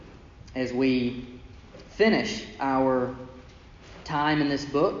as we finish our time in this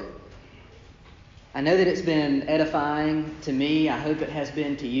book. I know that it's been edifying to me. I hope it has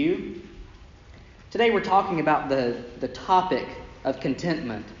been to you. Today we're talking about the topic of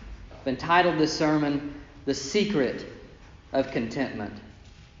contentment. I've entitled this sermon, The Secret of Contentment.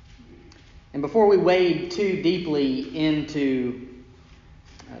 And before we wade too deeply into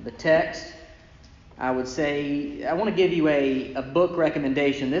the text, I would say I want to give you a book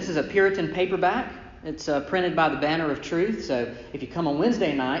recommendation. This is a Puritan paperback. It's printed by the Banner of Truth. So if you come on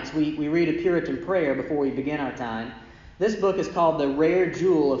Wednesday nights, we read a Puritan prayer before we begin our time. This book is called The Rare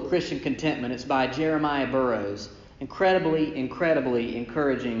Jewel of Christian Contentment. It's by Jeremiah Burroughs. Incredibly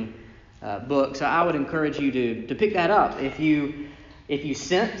encouraging book. So I would encourage you to pick that up. If you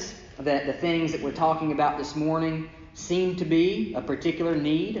sense that the things that we're talking about this morning seem to be a particular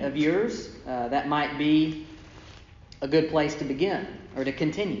need of yours, that might be a good place to begin or to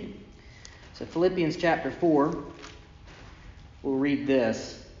continue. So Philippians chapter 4, we'll read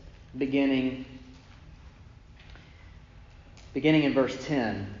this beginning in verse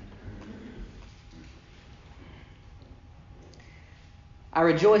 10. I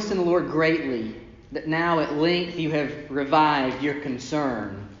rejoice in the Lord greatly that now at length you have revived your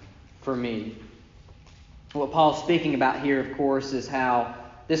concern for me. What Paul's speaking about here, of course, is how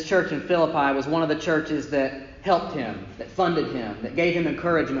this church in Philippi was one of the churches that helped him, that funded him, that gave him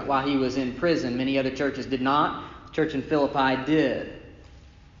encouragement while he was in prison. Many other churches did not. The church in Philippi did.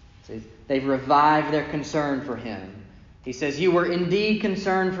 So they've revived their concern for him. He says, you were indeed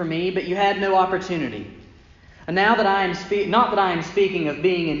concerned for me, but you had no opportunity. And now that I am not that I am speaking of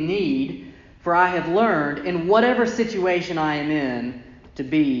being in need, for I have learned in whatever situation I am in to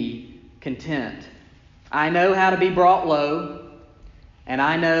be content. I know how to be brought low, and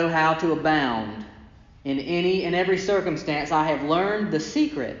I know how to abound. In any and every circumstance, I have learned the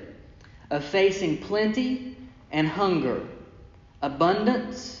secret of facing plenty and hunger,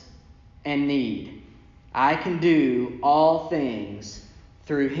 abundance and need. I can do all things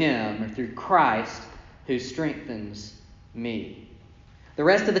through Him, or through Christ, who strengthens me. The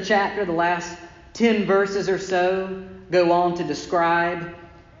rest of the chapter, the last 10 verses or so, go on to describe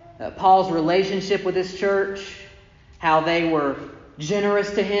Paul's relationship with this church, how they were generous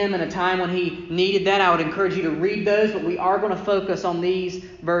to him in a time when he needed that. I would encourage you to read those, but we are going to focus on these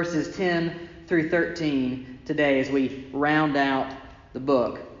verses 10 through 13 today as we round out the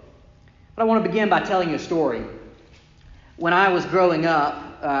book. But I want to begin by telling you a story. When I was growing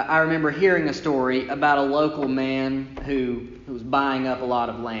up, I remember hearing a story about a local man who was buying up a lot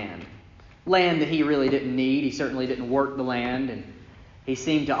of land that he really didn't need. He certainly didn't work the land, and he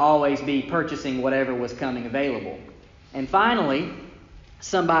seemed to always be purchasing whatever was coming available. And finally,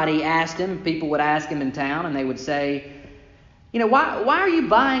 somebody asked him, people would ask him in town, and they would say, why are you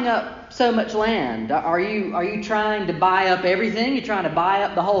buying up so much land? Are you trying to buy up everything? You're trying to buy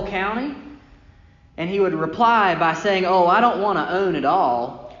up the whole county? And he would reply by saying, I don't want to own it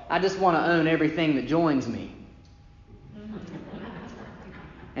all. I just want to own everything that joins me.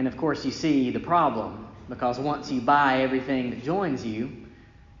 And of course, you see the problem, because once you buy everything that joins you,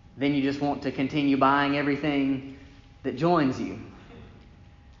 then you just want to continue buying everything that joins you.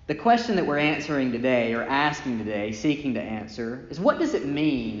 The question that we're answering today, or asking today, seeking to answer, is what does it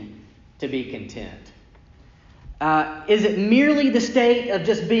mean to be content? Is it merely the state of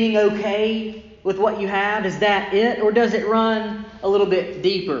just being okay with what you have? Is that it? Or does it run a little bit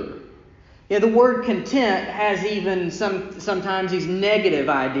deeper? The word content has even sometimes these negative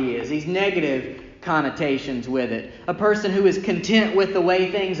ideas, these negative connotations with it. A person who is content with the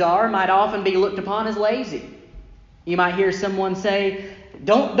way things are might often be looked upon as lazy. You might hear someone say,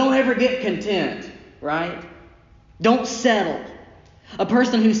 don't ever get content, right? Don't settle. A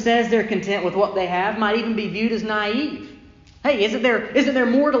person who says they're content with what they have might even be viewed as naive. Hey, isn't there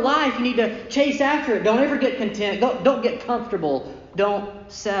more to life? You need to chase after it. Don't ever get content. Don't get comfortable.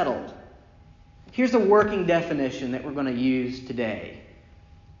 Don't settle. Here's a working definition that we're going to use today.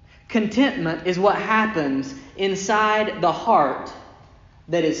 Contentment is what happens inside the heart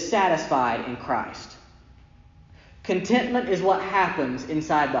that is satisfied in Christ. Contentment is what happens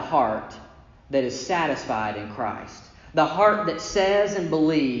inside the heart that is satisfied in Christ. The heart that says and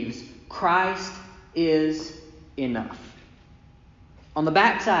believes Christ is enough. On the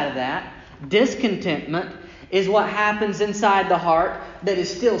backside of that, discontentment is what happens inside the heart that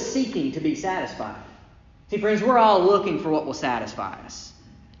is still seeking to be satisfied. See, friends, we're all looking for what will satisfy us.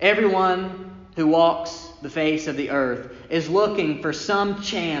 Everyone who walks the face of the earth is looking for some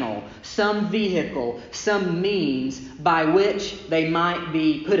channel, some vehicle, some means by which they might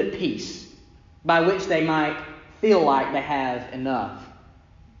be put at peace, by which they might feel like they have enough.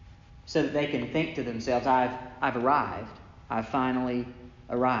 so that they can think to themselves, I've arrived. I've finally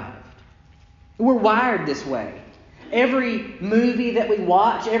arrived. We're wired this way. Every movie that we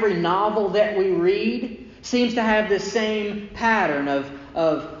watch, every novel that we read seems to have this same pattern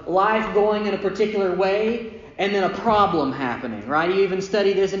of life going in a particular way and then a problem happening, right? You even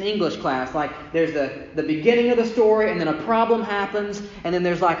study this in English class. Like there's the beginning of the story and then a problem happens and then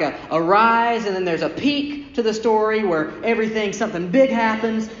there's like a rise and then there's a peak to the story where something big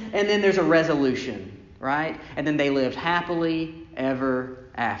happens and then there's a resolution, right? And then they lived happily ever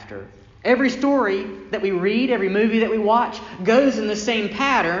after. Every story that we read, every movie that we watch goes in the same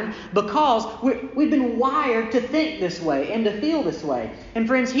pattern because we've been wired to think this way and to feel this way. And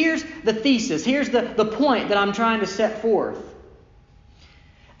friends, here's the thesis. Here's the point that I'm trying to set forth.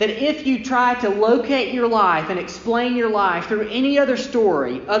 That if you try to locate your life and explain your life through any other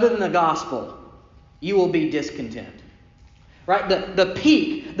story other than the gospel, you will be discontent. Right? The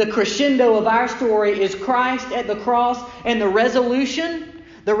peak, the crescendo of our story is Christ at the cross, and the resolution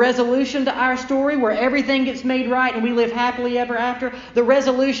to our story where everything gets made right and we live happily ever after, the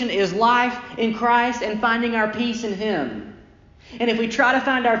resolution is life in Christ and finding our peace in Him. And if we try to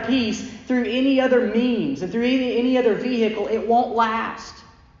find our peace through any other means and through any other vehicle, it won't last.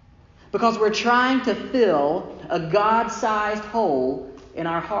 Because we're trying to fill a God-sized hole in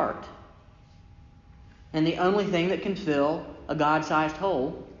our heart. And the only thing that can fill a God-sized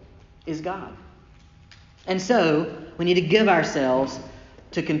hole is God. And so, we need to give ourselves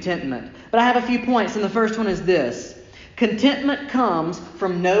to contentment. But I have a few points, and the first one is this. Contentment comes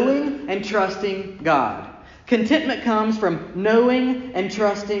from knowing and trusting God. Contentment comes from knowing and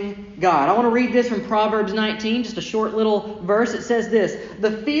trusting God. I want to read this from Proverbs 19, just a short little verse. It says this: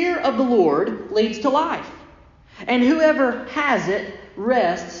 "The fear of the Lord leads to life, and whoever has it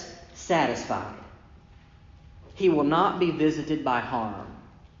rests satisfied. He will not be visited by harm."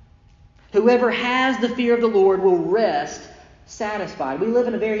 Whoever has the fear of the Lord will rest satisfied. We live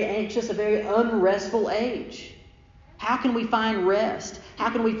in a very anxious, a very unrestful age. How can we find rest? How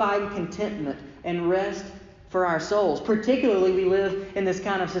can we find contentment and rest for our souls? Particularly, we live in this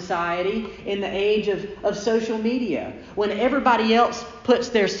kind of society in the age of social media, when everybody else puts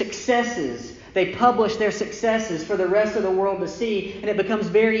their successes, they publish their successes for the rest of the world to see, and it becomes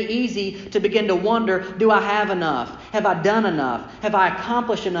very easy to begin to wonder, do I have enough? Have I done enough? Have I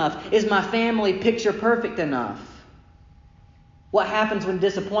accomplished enough? Is my family picture perfect enough? What happens when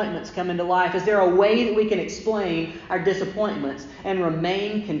disappointments come into life? Is there a way that we can explain our disappointments and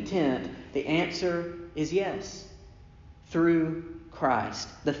remain content? The answer is yes. Through Christ.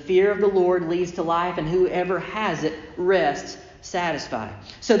 The fear of the Lord leads to life, and whoever has it rests satisfied.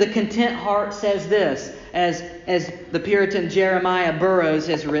 So the content heart says this, as the Puritan Jeremiah Burroughs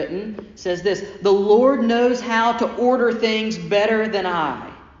has written, says this: "The Lord knows how to order things better than I.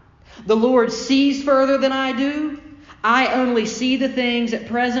 The Lord sees further than I do. I only see the things at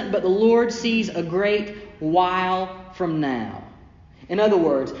present, but the Lord sees a great while from now." In other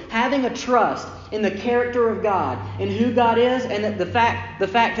words, having a trust in the character of God, in who God is, and that the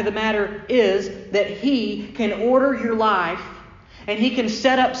fact of the matter is that He can order your life and He can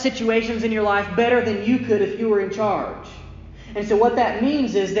set up situations in your life better than you could if you were in charge. And so what that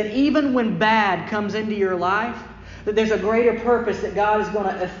means is that even when bad comes into your life, that there's a greater purpose that God is going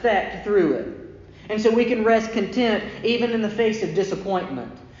to effect through it. And so we can rest content even in the face of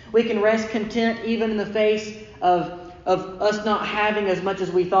disappointment. We can rest content even in the face of us not having as much as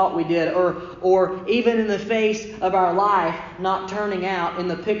we thought we did, or even in the face of our life not turning out in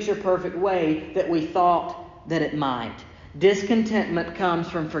the picture-perfect way that we thought that it might. Discontentment comes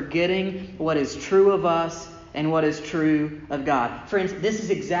from forgetting what is true of us and what is true of God. Friends, this is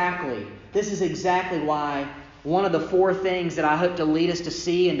exactly why one of the four things that I hope to lead us to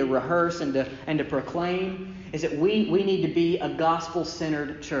see and to rehearse and to proclaim is that we need to be a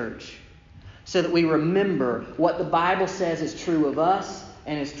gospel-centered church, so that we remember what the Bible says is true of us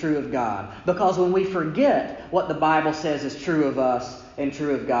and is true of God. Because when we forget what the Bible says is true of us and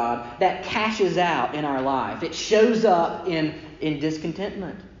true of God, that cashes out in our life. It shows up in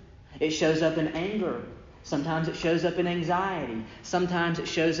discontentment. It shows up in anger. Sometimes it shows up in anxiety. Sometimes it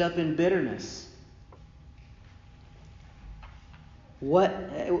shows up in bitterness.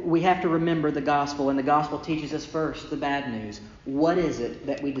 We have to remember the gospel, and the gospel teaches us first the bad news. What is it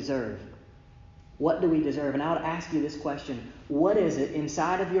that we deserve? What do we deserve? And I would ask you this question: what is it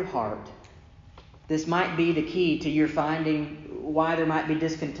inside of your heart? This might be the key to your finding why there might be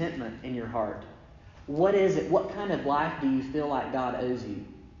discontentment in your heart. What is it? What kind of life do you feel like God owes you?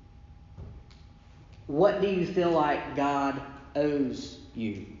 What do you feel like God owes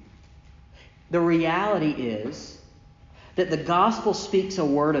you? The reality is that the gospel speaks a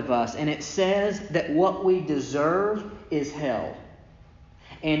word of us, and it says that what we deserve is hell.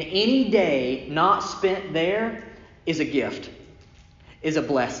 And any day not spent there is a gift, is a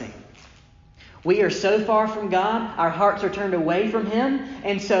blessing. We are so far from God, our hearts are turned away from Him,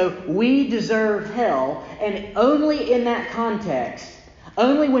 and so we deserve hell. And only in that context,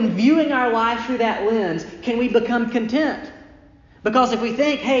 only when viewing our life through that lens, can we become content. Because if we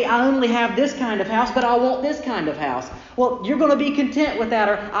think, hey, I only have this kind of house, but I want this kind of house. Well, you're going to be content with that.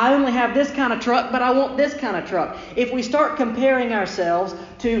 Or I only have this kind of truck, but I want this kind of truck. If we start comparing ourselves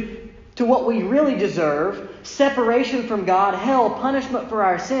to what we really deserve, separation from God, hell, punishment for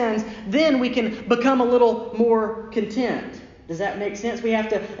our sins, then we can become a little more content. Does that make sense? We have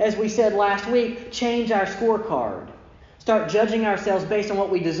to, as we said last week, change our scorecard. Start judging ourselves based on what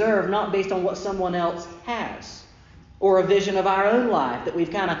we deserve, not based on what someone else has. Or a vision of our own life that we've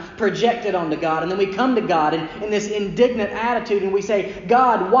kind of projected onto God. And then we come to God in this indignant attitude and we say,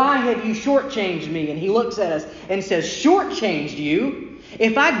 God, why have you shortchanged me? And He looks at us and says, shortchanged you?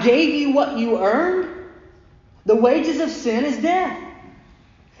 If I gave you what you earned, the wages of sin is death.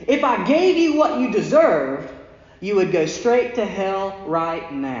 If I gave you what you deserved, you would go straight to hell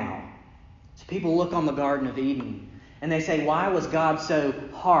right now. So people look on the Garden of Eden and they say, why was God so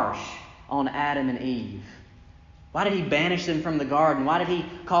harsh on Adam and Eve? Why did He banish them from the garden? Why did He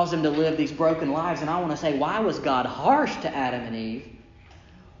cause them to live these broken lives? And I want to say, why was God harsh to Adam and Eve?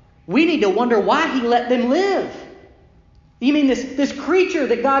 We need to wonder why He let them live. You mean this creature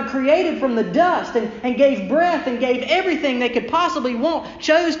that God created from the dust and gave breath and gave everything they could possibly want,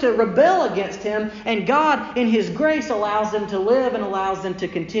 chose to rebel against Him, and God in His grace allows them to live and allows them to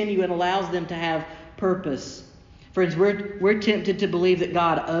continue and allows them to have purpose. Friends, we're tempted to believe that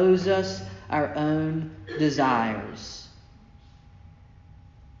God owes us our own desires.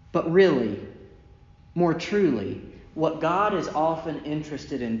 But really, more truly, what God is often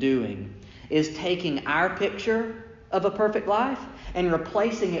interested in doing is taking our picture of a perfect life and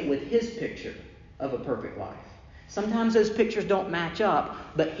replacing it with His picture of a perfect life. Sometimes those pictures don't match up,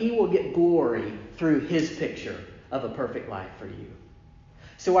 but He will get glory through His picture of a perfect life for you.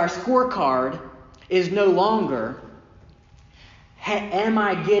 So our scorecard is no longer, am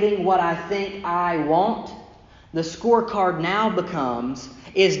I getting what I think I want? The scorecard now becomes,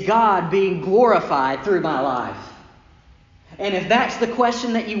 is God being glorified through my life? And if that's the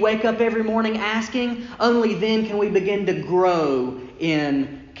question that you wake up every morning asking, only then can we begin to grow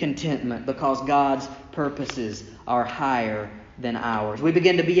in contentment, because God's purposes are higher than ours. We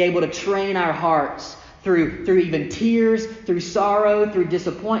begin to be able to train our hearts through even tears, through sorrow, through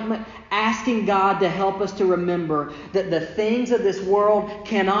disappointment, asking God to help us to remember that the things of this world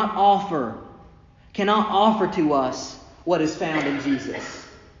cannot offer to us what is found in Jesus.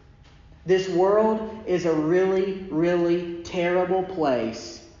 This world is a really, really terrible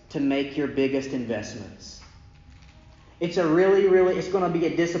place to make your biggest investments. It's going to be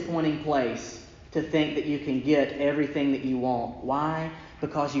a disappointing place to think that you can get everything that you want. Why?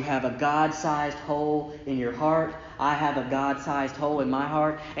 Because you have a God-sized hole in your heart. I have a God-sized hole in my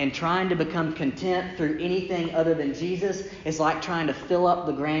heart. And trying to become content through anything other than Jesus is like trying to fill up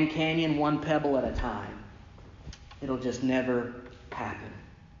the Grand Canyon one pebble at a time. It'll just never happen.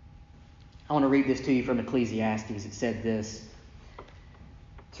 I want to read this to you from Ecclesiastes. It said this.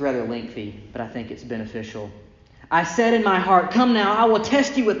 It's rather lengthy, but I think it's beneficial. I said in my heart, come now, I will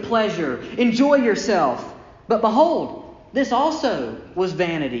test you with pleasure. Enjoy yourself. But behold, this also was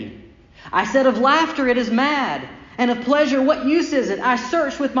vanity. I said of laughter, it is mad. And of pleasure, what use is it? I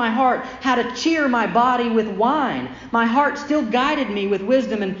searched with my heart how to cheer my body with wine. My heart still guided me with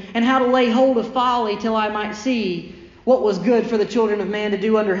wisdom and how to lay hold of folly till I might see what was good for the children of man to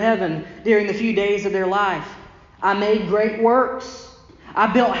do under heaven during the few days of their life. I made great works. I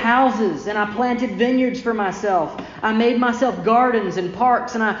built houses and I planted vineyards for myself. I made myself gardens and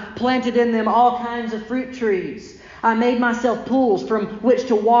parks, and I planted in them all kinds of fruit trees. I made myself pools from which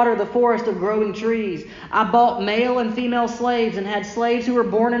to water the forest of growing trees. I bought male and female slaves and had slaves who were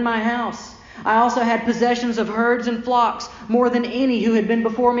born in my house. I also had possessions of herds and flocks, more than any who had been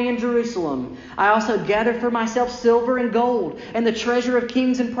before me in Jerusalem. I also gathered for myself silver and gold and the treasure of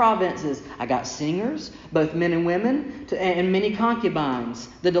kings and provinces. I got singers, both men and women, and many concubines,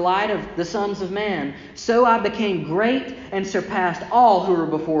 the delight of the sons of man. So I became great and surpassed all who were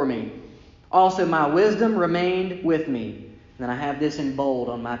before me. Also my wisdom remained with me. And then I have this in bold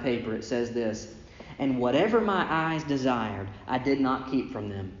on my paper. It says this, and whatever my eyes desired, I did not keep from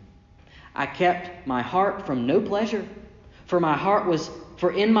them. I kept my heart from no pleasure, for in my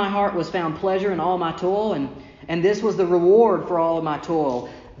heart was found pleasure in all my toil, and this was the reward for all of my toil.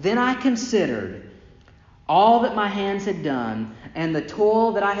 Then I considered, all that my hands had done, and the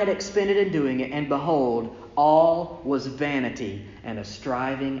toil that I had expended in doing it, and behold, all was vanity and a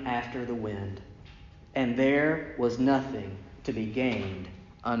striving after the wind. And there was nothing to be gained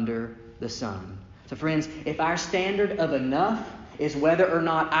under the sun. So friends, if our standard of enough is whether or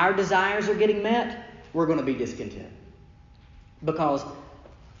not our desires are getting met, we're going to be discontent. Because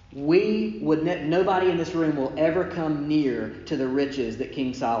nobody in this room will ever come near to the riches that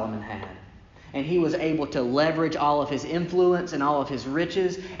King Solomon had. And he was able to leverage all of his influence and all of his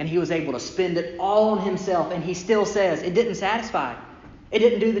riches, and he was able to spend it all on himself. And he still says, it didn't satisfy. It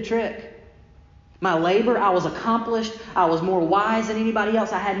didn't do the trick. My labor, I was accomplished. I was more wise than anybody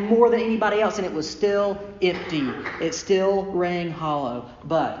else. I had more than anybody else, and it was still empty. It still rang hollow.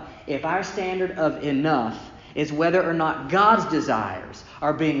 But if our standard of enough is whether or not God's desires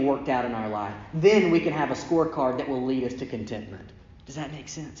are being worked out in our life, then we can have a scorecard that will lead us to contentment. Does that make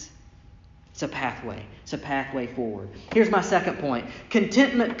sense? It's a pathway. It's a pathway forward. Here's my second point.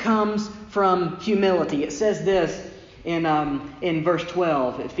 Contentment comes from humility. It says this in verse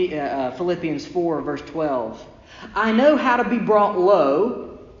 12, Philippians 4, verse 12. I know how to be brought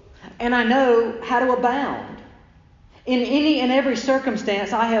low, and I know how to abound. In any and every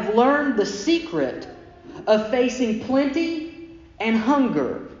circumstance, I have learned the secret of facing plenty and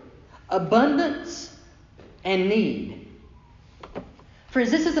hunger, abundance and need. Friends,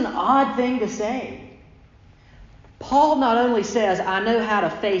 this is an odd thing to say. Paul not only says, I know how to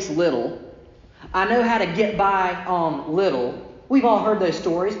face little, I know how to get by on little. We've all heard those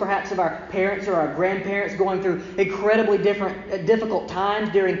stories, perhaps of our parents or our grandparents going through incredibly difficult times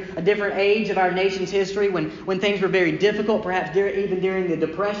during a different age of our nation's history when things were very difficult, perhaps even during the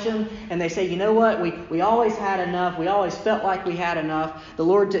Depression. And they say, you know what, we always had enough. We always felt like we had enough. The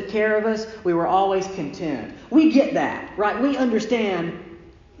Lord took care of us. We were always content. We get that, right? We understand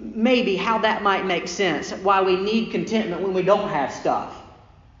maybe how that might make sense, why we need contentment when we don't have stuff.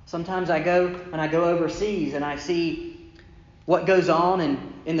 Sometimes I go overseas and I see what goes on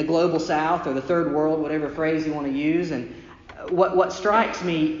in the global south or the third world, whatever phrase you want to use. And what strikes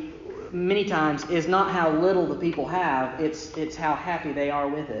me many times is not how little the people have, it's how happy they are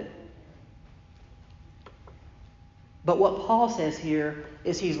with it. But what Paul says here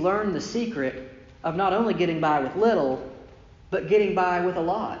is he's learned the secret of not only getting by with little, but getting by with a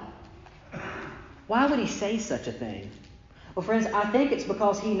lot. Why would he say such a thing? Well, friends, I think it's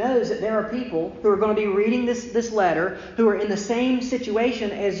because he knows that there are people who are going to be reading this letter who are in the same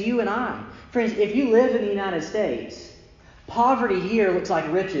situation as you and I. Friends, if you live in the United States, poverty here looks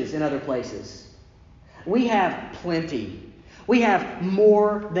like riches in other places. We have plenty. We have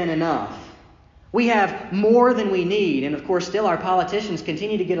more than enough. We have more than we need. And of course, still our politicians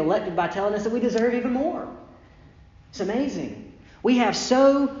continue to get elected by telling us that we deserve even more. It's amazing. We have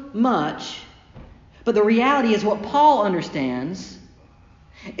so much. But the reality is what Paul understands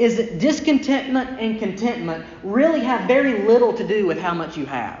is that discontentment and contentment really have very little to do with how much you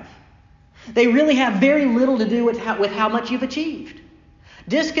have. They really have very little to do with how much you've achieved.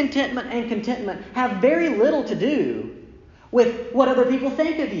 Discontentment and contentment have very little to do with what other people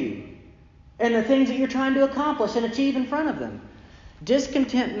think of you and the things that you're trying to accomplish and achieve in front of them.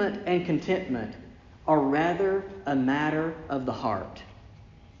 Discontentment and contentment are rather a matter of the heart.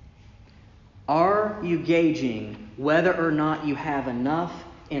 Are you gauging whether or not you have enough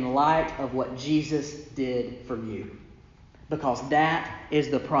in light of what Jesus did for you? Because that is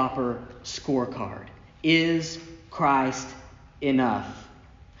the proper scorecard. Is Christ enough?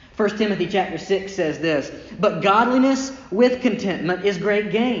 1 Timothy chapter 6 says this, but godliness with contentment is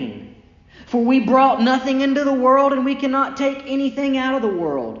great gain. For we brought nothing into the world, and we cannot take anything out of the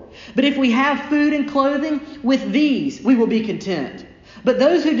world. But if we have food and clothing, with these we will be content. But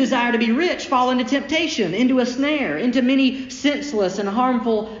those who desire to be rich fall into temptation, into a snare, into many senseless and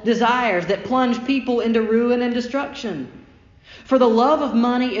harmful desires that plunge people into ruin and destruction. For the love of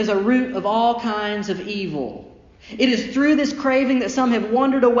money is a root of all kinds of evil. It is through this craving that some have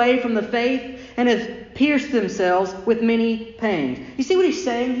wandered away from the faith and have pierced themselves with many pangs. You see what he's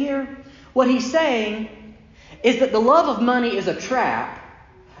saying here? What he's saying is that the love of money is a trap,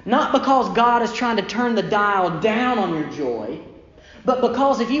 not because God is trying to turn the dial down on your joy, but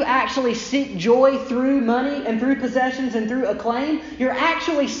because if you actually seek joy through money and through possessions and through acclaim, you're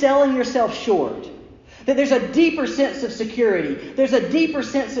actually selling yourself short. That there's a deeper sense of security. There's a deeper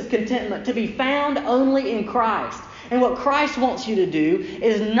sense of contentment to be found only in Christ. And what Christ wants you to do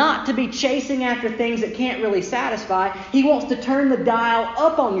is not to be chasing after things that can't really satisfy. He wants to turn the dial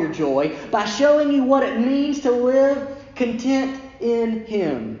up on your joy by showing you what it means to live content in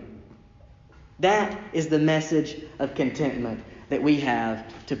Him. That is the message of contentment that we have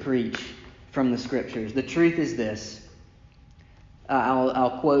to preach from the Scriptures. The truth is this.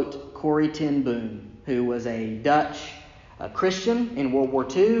 I'll quote Corrie ten Boom, who was a Dutch Christian in World War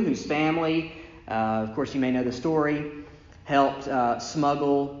II, whose family, of course you may know the story, helped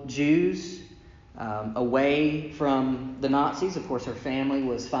smuggle Jews away from the Nazis. Of course, her family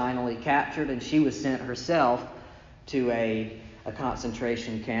was finally captured, and she was sent herself to a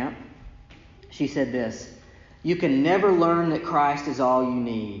concentration camp. She said this: "You can never learn that Christ is all you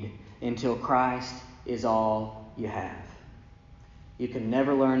need until Christ is all you have." You can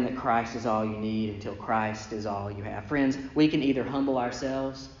never learn that Christ is all you need until Christ is all you have. Friends, we can either humble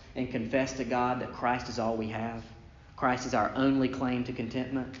ourselves and confess to God that Christ is all we have, Christ is our only claim to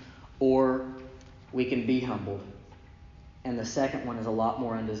contentment, or we can be humbled. And the second one is a lot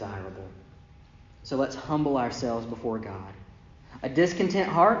more undesirable. So let's humble ourselves before God. A discontent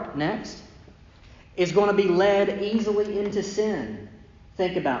heart, next, is going to be led easily into sin.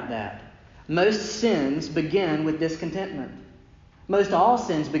 Think about that. Most sins begin with discontentment. Most all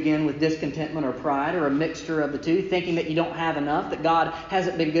sins begin with discontentment or pride or a mixture of the two, thinking that you don't have enough, that God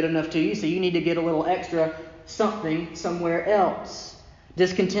hasn't been good enough to you, so you need to get a little extra something somewhere else.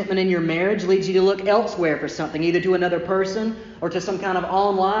 Discontentment in your marriage leads you to look elsewhere for something, either to another person or to some kind of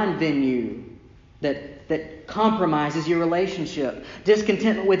online venue that compromises your relationship.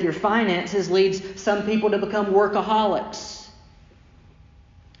 Discontentment with your finances leads some people to become workaholics.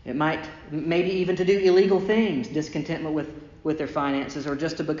 It might maybe even to do illegal things, discontentment with their finances, or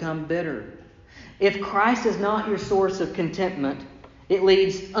just to become bitter. If Christ is not your source of contentment, it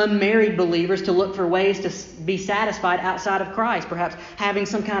leads unmarried believers to look for ways to be satisfied outside of Christ, perhaps having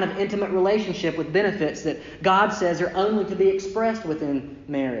some kind of intimate relationship with benefits that God says are only to be expressed within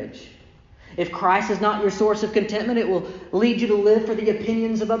marriage. If Christ is not your source of contentment, it will lead you to live for the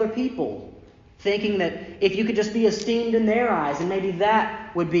opinions of other people, thinking that if you could just be esteemed in their eyes, and maybe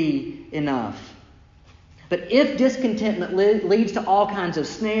that would be enough. But if discontentment leads to all kinds of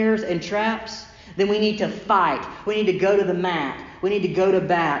snares and traps, then we need to fight. We need to go to the mat. We need to go to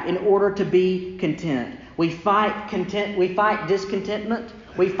bat in order to be content. We fight discontentment.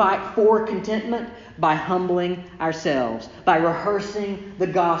 We fight for contentment by humbling ourselves, by rehearsing the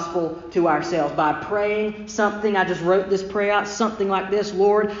gospel to ourselves, by praying something. I just wrote this prayer out, something like this: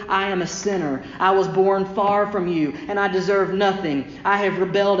 Lord, I am a sinner. I was born far from you, and I deserve nothing. I have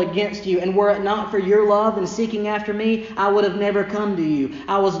rebelled against you, and were it not for your love and seeking after me, I would have never come to you.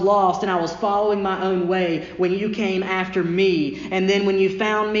 I was lost, and I was following my own way when you came after me. And then when you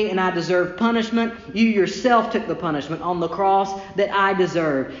found me and I deserved punishment, you yourself took the punishment on the cross that I deserved.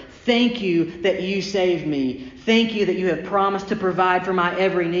 Thank you that you saved me. Thank you that you have promised to provide for my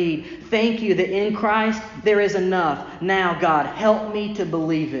every need. Thank you that in Christ there is enough. Now, God, help me to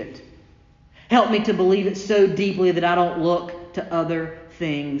believe it. Help me to believe it so deeply that I don't look to other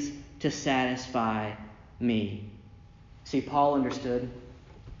things to satisfy me. See, Paul understood.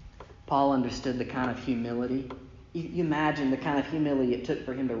 Paul understood the kind of humility. You imagine the kind of humility it took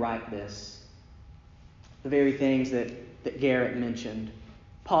for him to write this. The very things that Garrett mentioned.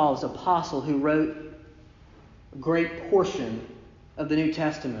 Paul's apostle who wrote a great portion of the New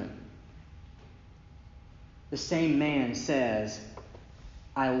Testament. The same man says,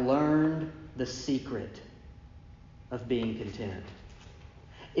 I learned the secret of being content.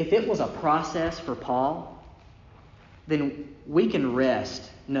 If it was a process for Paul, then we can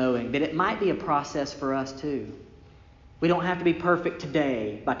rest knowing that it might be a process for us too. We don't have to be perfect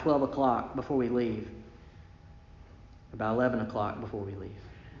today by 12 o'clock before we leave, or by 11 o'clock before we leave.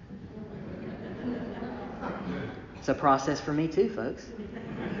 It's a process for me too, folks.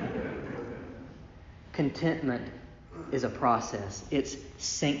 Contentment is a process. It's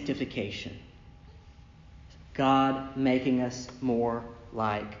sanctification. God making us more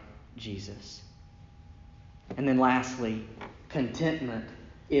like Jesus. And then lastly, contentment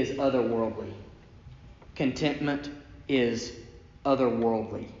is otherworldly. Contentment is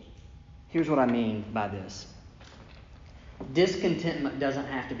otherworldly. Here's what I mean by this. Discontentment doesn't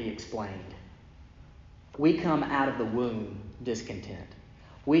have to be explained. We come out of the womb discontent.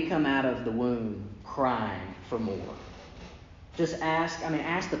 We come out of the womb crying for more. Just ask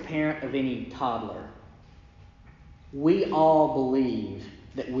the parent of any toddler. We all believe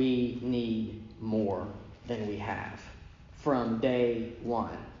that we need more than we have from day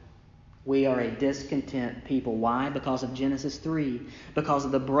one. We are a discontent people. Why? Because of Genesis 3. Because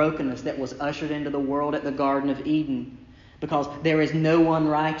of the brokenness that was ushered into the world at the Garden of Eden. Because there is no one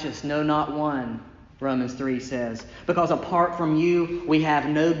righteous, no, not one, Romans 3 says. Because apart from you, we have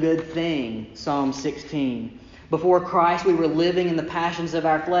no good thing, Psalm 16. Before Christ, we were living in the passions of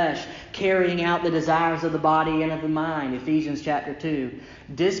our flesh, carrying out the desires of the body and of the mind. Ephesians chapter 2.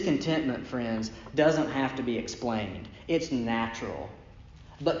 Discontentment, friends, doesn't have to be explained. It's natural.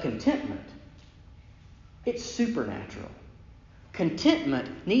 But contentment, it's supernatural.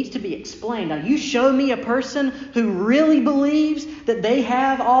 Contentment needs to be explained. Now, you show me a person who really believes that they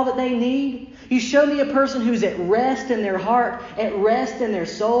have all that they need. You show me a person who's at rest in their heart, at rest in their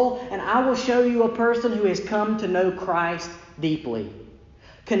soul, and I will show you a person who has come to know Christ deeply.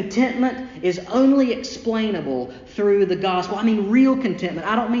 Contentment is only explainable through the gospel. I mean real contentment.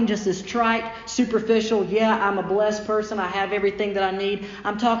 I don't mean just this trite, superficial, yeah, I'm a blessed person, I have everything that I need.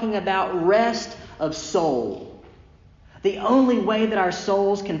 I'm talking about rest of soul. The only way that our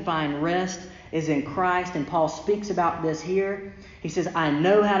souls can find rest is in Christ, and Paul speaks about this here. He says, I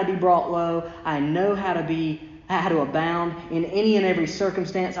know how to be brought low. I know how to abound in any and every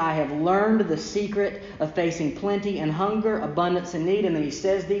circumstance. I have learned the secret of facing plenty and hunger, abundance and need. And then he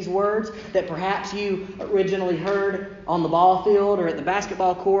says these words that perhaps you originally heard on the ball field or at the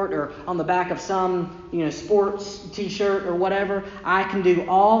basketball court or on the back of some, sports t-shirt or whatever. I can do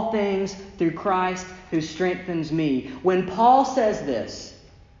all things through Christ who strengthens me. When Paul says this,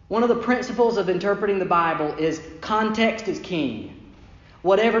 one of the principles of interpreting the Bible is context is king.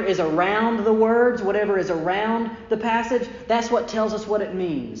 Whatever is around the words, whatever is around the passage, that's what tells us what it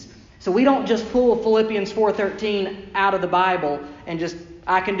means. So we don't just pull Philippians 4:13 out of the Bible and just,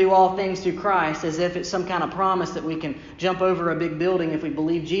 I can do all things through Christ, as if it's some kind of promise that we can jump over a big building if we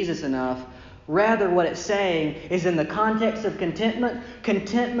believe Jesus enough. Rather, what it's saying is in the context of contentment,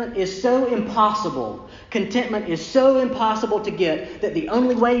 contentment is so impossible. Contentment is so impossible to get that the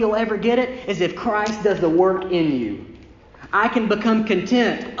only way you'll ever get it is if Christ does the work in you. I can become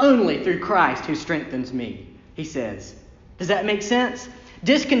content only through Christ who strengthens me, he says. Does that make sense?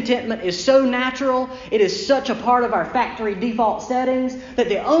 Discontentment is so natural, it is such a part of our factory default settings, that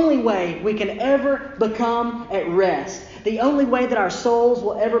the only way we can ever become at rest, the only way that our souls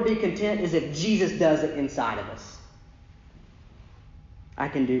will ever be content is if Jesus does it inside of us. I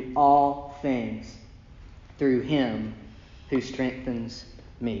can do all things through Him who strengthens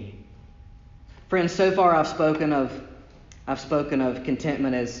me. Friends, so far I've spoken of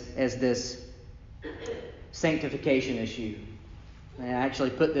contentment as this sanctification issue. I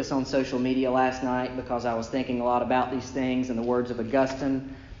actually put this on social media last night because I was thinking a lot about these things and the words of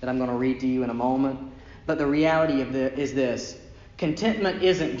Augustine that I'm going to read to you in a moment. But the reality of is this. Contentment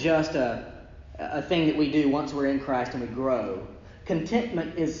isn't just a thing that we do once we're in Christ and we grow.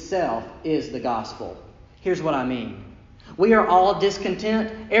 Contentment itself is the gospel. Here's what I mean. We are all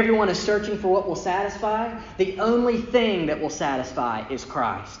discontent. Everyone is searching for what will satisfy. The only thing that will satisfy is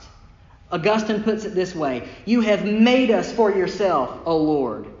Christ. Augustine puts it this way. You have made us for yourself, O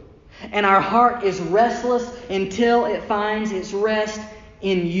Lord. And our heart is restless until it finds its rest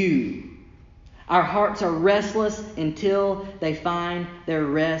in you. Our hearts are restless until they find their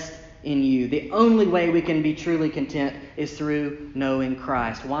rest in you. The only way we can be truly content is through knowing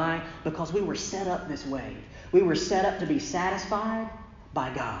Christ. Why? Because we were set up this way. We were set up to be satisfied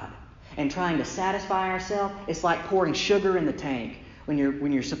by God. And trying to satisfy ourselves, it's like pouring sugar in the tank. When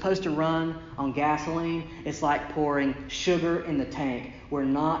you're supposed to run on gasoline, it's like pouring sugar in the tank. We're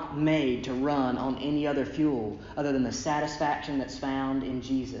not made to run on any other fuel other than the satisfaction that's found in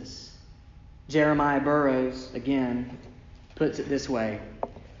Jesus. Jeremiah Burroughs, again, puts it this way.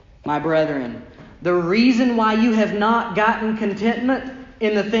 My brethren, the reason why you have not gotten contentment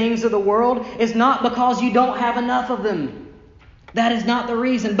in the things of the world is not because you don't have enough of them. That is not the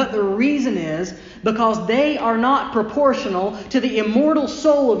reason. But the reason is because they are not proportional to the immortal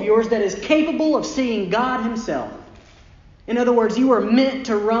soul of yours that is capable of seeing God Himself. In other words, you are meant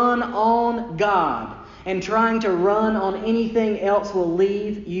to run on God. And trying to run on anything else will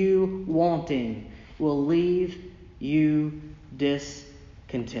leave you wanting. Will leave you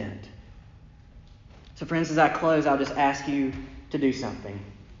discontent. So friends, as I close, I'll just ask you to do something.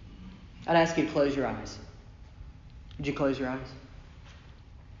 I'd ask you to close your eyes. Would you close your eyes?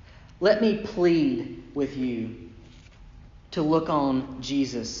 Let me plead with you to look on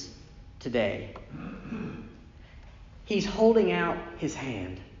Jesus today. He's holding out His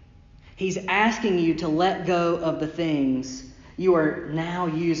hand. He's asking you to let go of the things you are now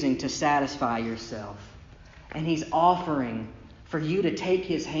using to satisfy yourself. And He's offering for you to take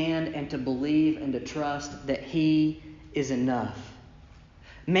His hand and to believe and to trust that He is enough.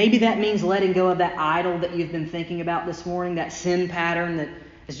 Maybe that means letting go of that idol that you've been thinking about this morning, that sin pattern that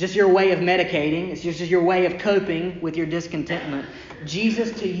is just your way of medicating. It's just your way of coping with your discontentment.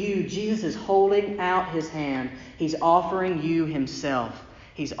 Jesus to you, Jesus is holding out His hand. He's offering you Himself.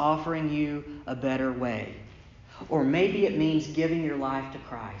 He's offering you a better way. Or maybe it means giving your life to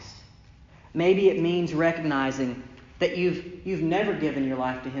Christ. Maybe it means recognizing that you've never given your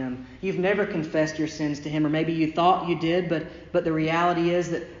life to Him. You've never confessed your sins to Him. Or maybe you thought you did, but the reality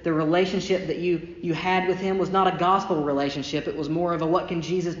is that the relationship that you had with Him was not a gospel relationship. It was more of a what can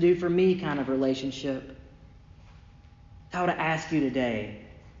Jesus do for me kind of relationship. I would ask you today,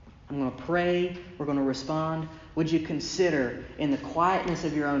 I'm going to pray, we're going to respond. Would you consider in the quietness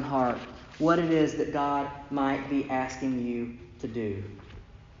of your own heart what it is that God might be asking you to do?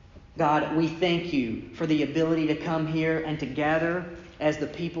 God, we thank you for the ability to come here and to gather as the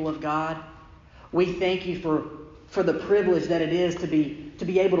people of God. We thank you for the privilege that it is to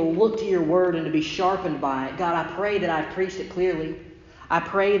be able to look to your word and to be sharpened by it. God, I pray that I've preached it clearly. I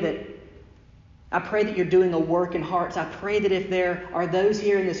pray that you're doing a work in hearts. I pray that if there are those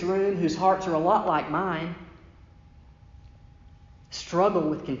here in this room whose hearts are a lot like mine, struggle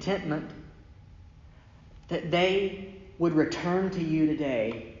with contentment, that they would return to you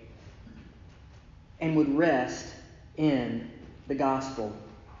today and would rest in the gospel.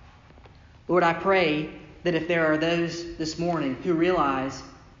 Lord, I pray that if there are those this morning who realize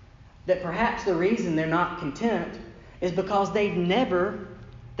that perhaps the reason they're not content is because they've never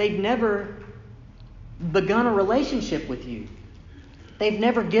begun a relationship with you. They've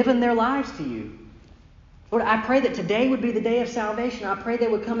never given their lives to you. Lord, I pray that today would be the day of salvation. I pray they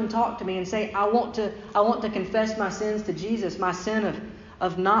would come and talk to me and say, I want to confess my sins to Jesus, my sin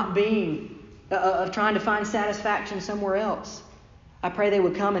of not being, of trying to find satisfaction somewhere else. I pray they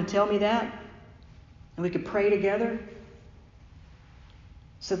would come and tell me that, and we could pray together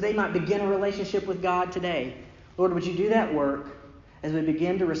so they might begin a relationship with God today. Lord, would you do that work as we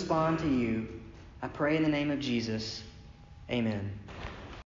begin to respond to you? I pray in the name of Jesus. Amen.